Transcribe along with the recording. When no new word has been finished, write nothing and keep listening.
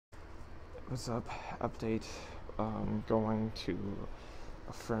What's up? Update. Going to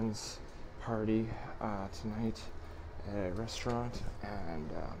a friend's party tonight at a restaurant, and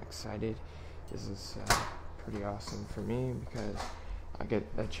I'm excited. This is pretty awesome for me because I get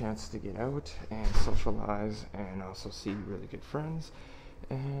a chance to get out and socialize and also see really good friends.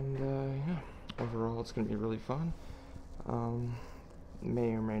 And yeah, overall it's going to be really fun.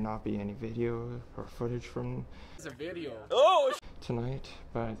 May or may not be any video or footage from tonight,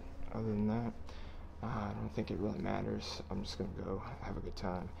 but other than that, I don't think it really matters. I'm just gonna go have a good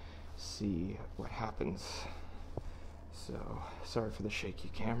time, see what happens. So, sorry for the shaky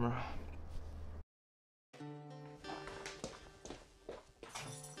camera.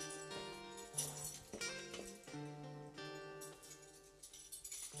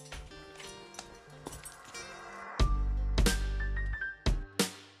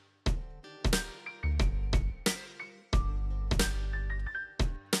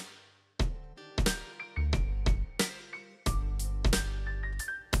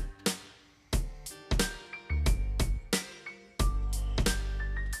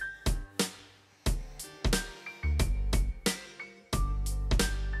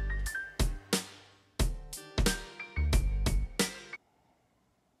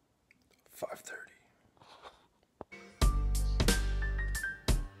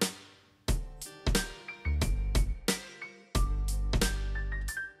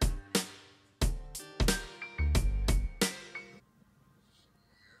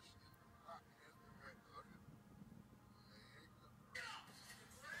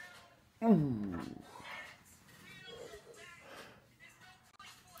 Ooh.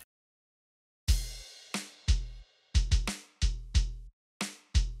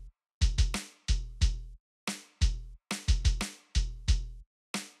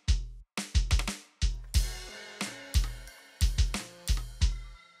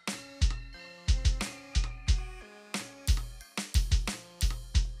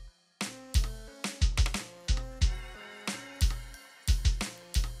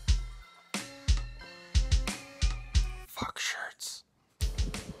 Fuck shirts.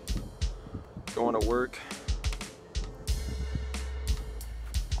 Going to work.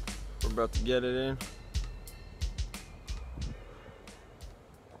 We're about to get it in.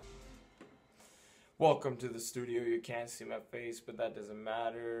 Welcome to the studio. You can't see my face, but that doesn't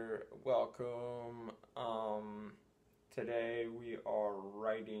matter. Welcome. Today we are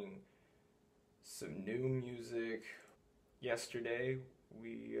writing some new music. Yesterday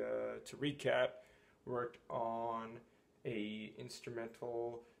we, to recap, worked on a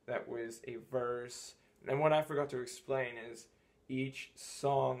instrumental that was a verse. And what I forgot to explain is each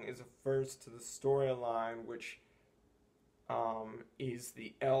song is a verse to the storyline, which is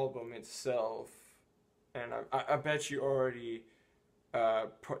the album itself. And I bet you already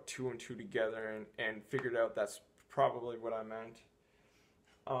put two and two together and figured out that's probably what I meant.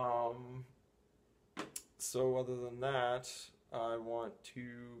 So other than that, I want to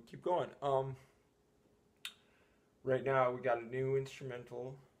keep going. Right now we got a new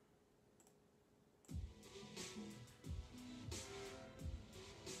instrumental.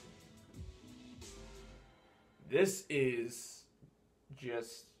 This is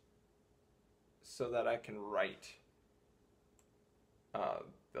just so that I can write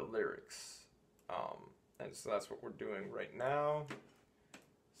the lyrics. And so that's what we're doing right now.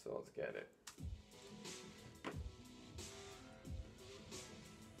 So let's get it.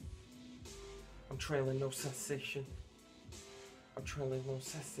 I'm trailing no cessation. I'm trailing no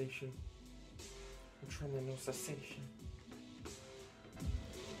cessation. I'm trailing no cessation.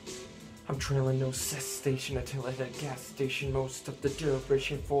 I'm trailing no cessation until at a gas station. Most of the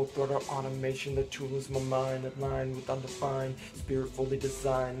duration, full throttle automation. The tool is my mind, aligned with undefined. Spirit fully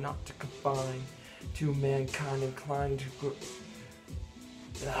designed, not to confine to mankind, inclined to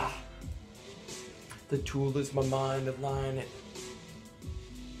The tool is my mind, aligned.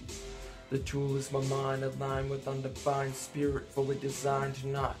 The tool is my mind, aligned with undefined. Spirit fully designed to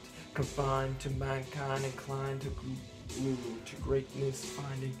not confine to mankind, inclined to greatness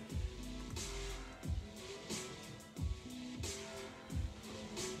finding.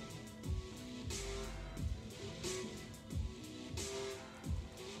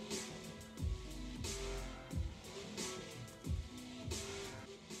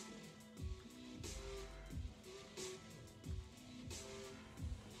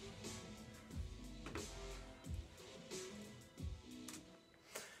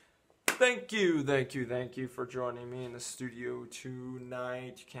 Thank you for joining me in the studio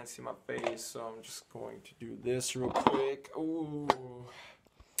tonight. You can't see my face, so I'm just going to do this real quick. Ooh.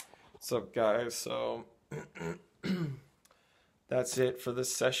 What's up, guys? So, that's it for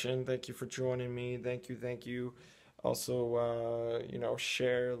this session. Thank you for joining me. Thank you, thank you. Also,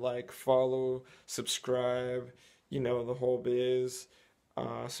 share, like, follow, subscribe, the whole biz.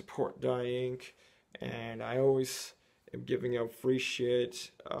 Support D.Y.E, and I always am giving out free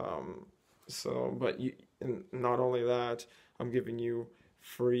shit. But and not only that, I'm giving you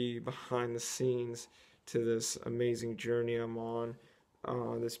free behind the scenes to this amazing journey I'm on.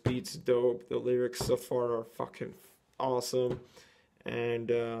 This beat's dope. The lyrics so far are fucking awesome, and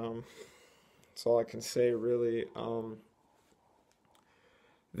that's all I can say really.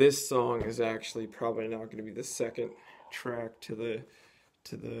 This song is actually probably not going to be the second track to the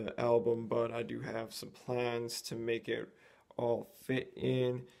album, but I do have some plans to make it all fit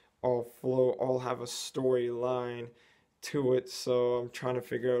in, all flow, all have a storyline to it. So I'm trying to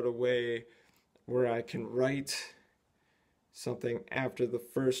figure out a way where I can write something after the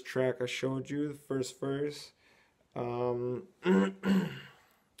first track I showed you, the first verse. After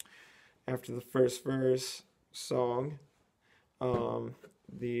the first verse song,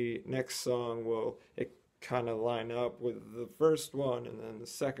 the next song will kind of line up with the first one, and then the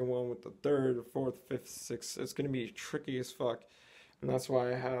second one with the third, the fourth, fifth, sixth. It's going to be tricky as fuck, and that's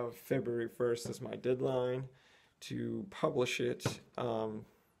why I have February 1st as my deadline to publish it.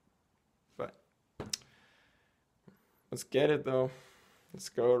 But let's get it though. Let's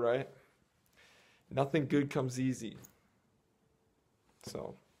go, right? Nothing good comes easy.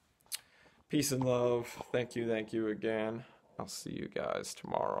 So, peace and love. Thank you again. I'll see you guys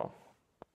tomorrow.